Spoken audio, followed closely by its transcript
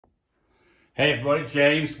Hey everybody,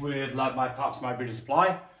 James with Love My Pups, My Breeder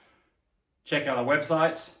Supply. Check out our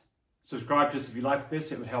websites. Subscribe to us if you like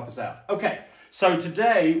this, it would help us out. Okay, so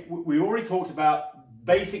today we already talked about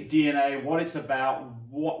basic DNA, what it's about,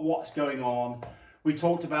 what's going on. We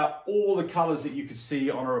talked about all the colors that you could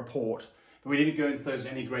see on a report, but we didn't go into those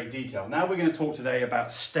in any great detail. Now we're going to talk today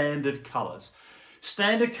about standard colors.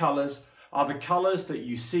 Standard colors are the colors that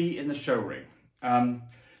you see in the show ring.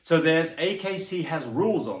 So AKC has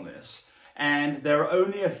rules on this. And there are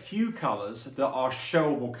only a few colors that are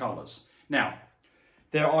showable colors. Now,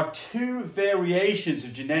 there are two variations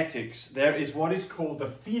of genetics. There is what is called the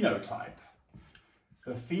phenotype.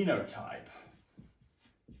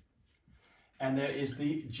 And there is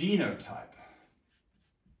the genotype.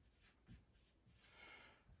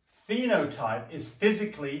 Phenotype is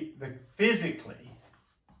physically the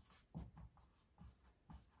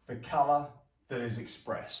color that is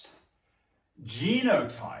expressed.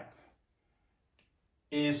 Genotype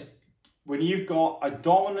is when you've got a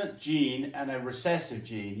dominant gene and a recessive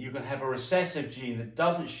gene. You can have a recessive gene that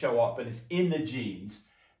doesn't show up, but it's in the genes.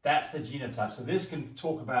 That's the genotype. So this can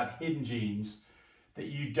talk about hidden genes that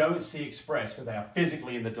you don't see expressed, but they are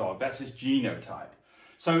physically in the dog. That's its genotype.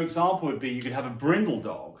 So an example would be you could have a brindle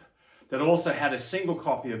dog that also had a single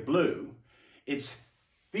copy of blue. Its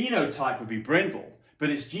phenotype would be brindle, but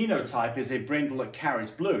its genotype is a brindle that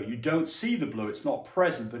carries blue. You don't see the blue, it's not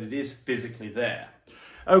present, but it is physically there.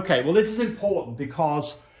 Okay, well this is important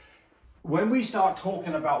because when we start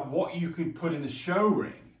talking about what you can put in the show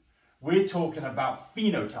ring, we're talking about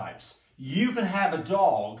phenotypes. You can have a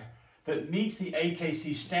dog that meets the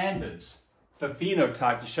AKC standards for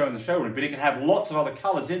phenotype to show in the show ring, but it can have lots of other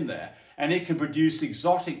colors in there, and it can produce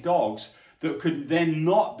exotic dogs that could then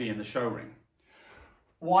not be in the show ring.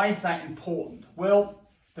 Why is that important? Well,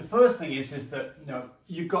 the first thing is that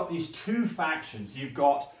you've got these two factions. You've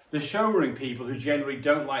got the show ring people who generally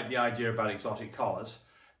don't like the idea about exotic colors.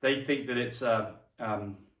 They think that it's, well,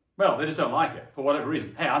 they just don't like it for whatever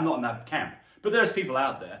reason. Hey, I'm not in that camp. But there's people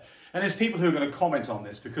out there. And there's people who are going to comment on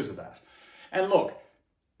this because of that. And look,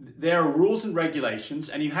 there are rules and regulations,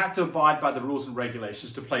 and you have to abide by the rules and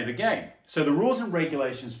regulations to play the game. So the rules and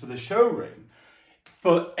regulations for the show ring,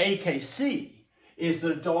 for AKC, is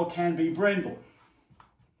that a dog can be brindle.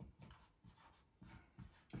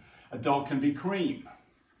 A dog can be cream.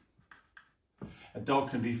 A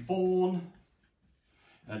dog can be fawn,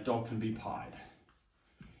 and a dog can be pied.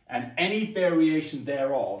 And any variation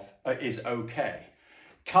thereof is okay.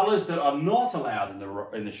 Colors that are not allowed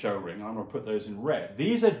in the show ring, I'm going to put those in red.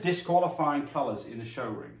 These are disqualifying colors in the show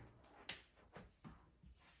ring.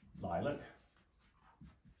 Lilac,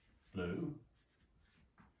 blue,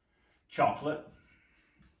 chocolate,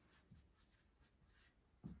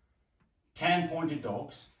 tan-pointed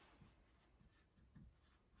dogs,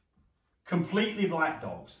 completely black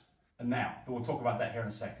dogs, and now, but we'll talk about that here in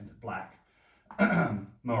a second, black,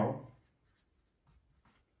 Merle,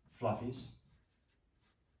 Fluffies,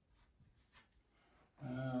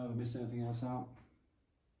 missed anything else out?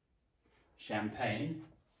 Champagne.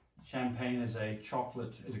 Champagne is a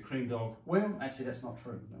chocolate, is a cream dog. Well, actually that's not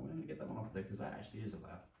true. No, we're going to get that one off there because that actually is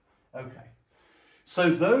allowed. Okay. So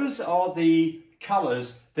those are the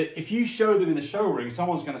colours that if you show them in the show ring,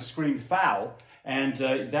 someone's going to scream foul, and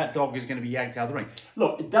that dog is going to be yanked out of the ring.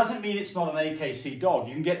 Look, it doesn't mean it's not an AKC dog.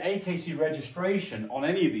 You can get AKC registration on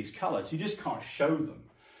any of these colours. You just can't show them.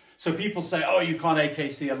 So people say, oh, you can't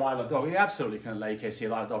AKC a lilac dog. You absolutely can AKC a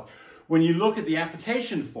lilac dog. When you look at the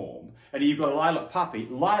application form and you've got a lilac puppy,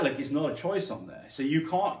 lilac is not a choice on there. So you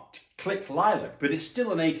can't click lilac, but it's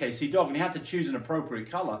still an AKC dog, and you have to choose an appropriate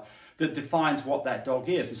colour that defines what that dog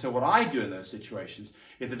is. And so what I do in those situations,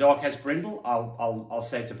 if the dog has brindle, I'll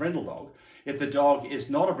say it's a brindle dog. If the dog is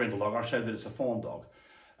not a brindle dog, I'll show that it's a fawn dog.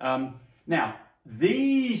 Now,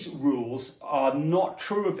 these rules are not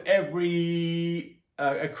true of every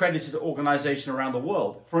accredited organisation around the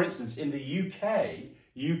world. For instance, in the UK,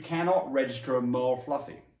 you cannot register a Merle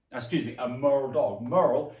Fluffy. Excuse me, a Merle dog.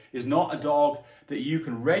 Merle is not a dog that you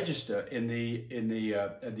can register in the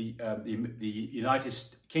United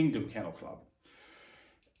Kingdom Kennel Club.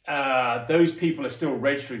 Those people are still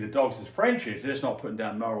registering the dogs as Frenchies. They're just not putting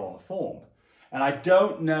down Merle on the form. And I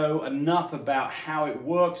don't know enough about how it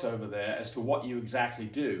works over there as to what you exactly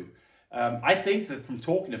do. I think that from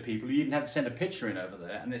talking to people, you even have to send a picture in over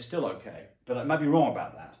there, and it's still okay. But I might be wrong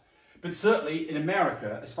about that. But certainly in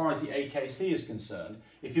America, as far as the AKC is concerned,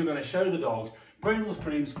 if you're going to show the dogs, brindles,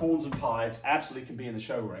 creams, fawns, and pieds absolutely can be in the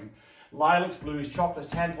show ring. Lilacs, blues,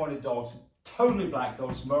 chocolates, tan-pointed dogs, totally black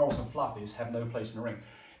dogs, Merles, and Fluffies have no place in the ring.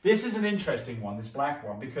 This is an interesting one, this black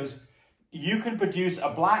one, because you can produce a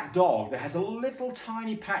black dog that has a little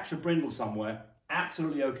tiny patch of brindle somewhere,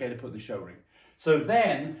 absolutely okay to put in the show ring. So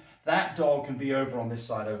then that dog can be over on this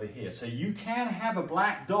side over here. So you can have a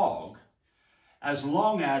black dog as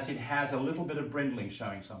long as it has a little bit of brindling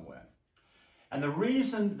showing somewhere. And the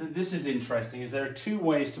reason that this is interesting is there are two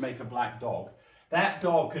ways to make a black dog. That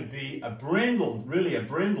dog could be a brindled, really a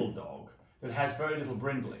brindle dog that has very little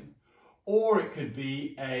brindling, or it could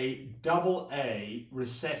be a AA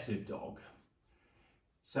recessive dog.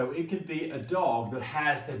 So it could be a dog that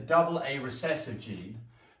has the AA recessive gene,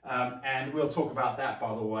 and we'll talk about that,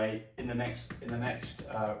 by the way, in the next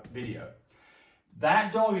video.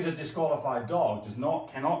 That dog is a disqualified dog,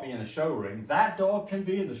 cannot be in the show ring. That dog can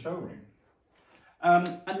be in the show ring.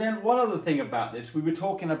 And then one other thing about this, we were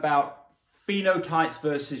talking about phenotypes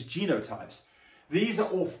versus genotypes. These are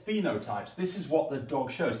all phenotypes. This is what the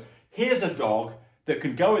dog shows. Here's a dog that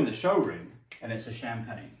can go in the show ring, and it's a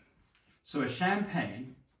champagne. So a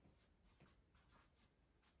champagne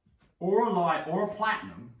or a light or a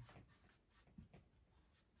platinum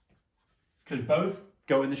can both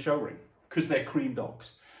go in the show ring because they're cream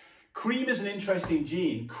dogs. Cream is an interesting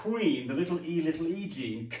gene. Cream, the little e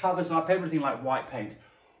gene, covers up everything like white paint.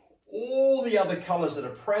 All the other colors that are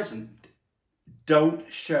present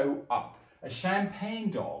don't show up. A champagne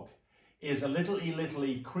dog is a little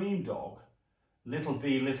e cream dog, little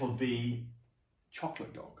b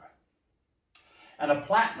chocolate dog. And a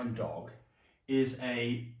platinum dog is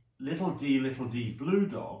a little d blue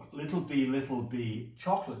dog, little b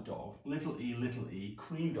chocolate dog, little e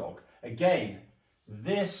cream dog. Again,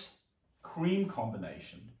 this cream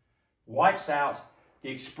combination wipes out the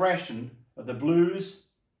expression of the blues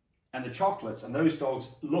and the chocolates, and those dogs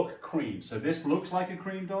look cream. So this looks like a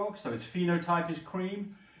cream dog, so its phenotype is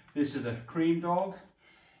cream. This is a cream dog,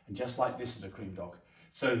 and just like this is a cream dog.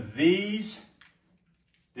 So these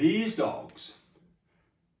dogs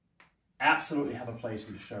absolutely have a place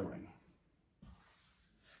in the show ring.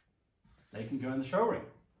 They can go in the show ring.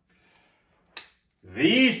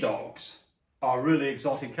 These dogs are really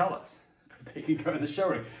exotic colors. They can go in the show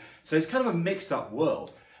ring. So it's kind of a mixed up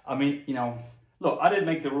world. I mean, you know, look, I didn't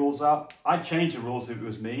make the rules up. I'd change the rules if it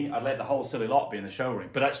was me. I'd let the whole silly lot be in the show ring,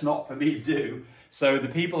 but that's not for me to do. So the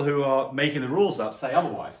people who are making the rules up say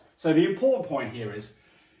otherwise. So the important point here is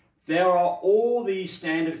there are all these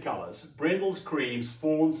standard colors, brindles, creams,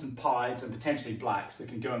 fawns and pieds and potentially blacks that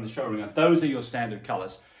can go in the show ring. And those are your standard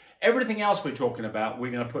colors. Everything else we're talking about,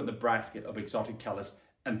 we're going to put in the bracket of exotic colors.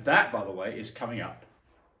 And that, by the way, is coming up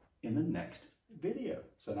in the next video.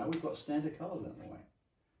 So now we've got standard colors out of the way.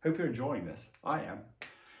 Hope you're enjoying this. I am.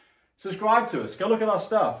 Subscribe to us. Go look at our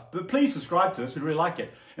stuff. But please subscribe to us. We'd really like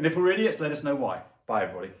it. And if we're idiots, let us know why. Bye,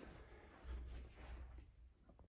 everybody.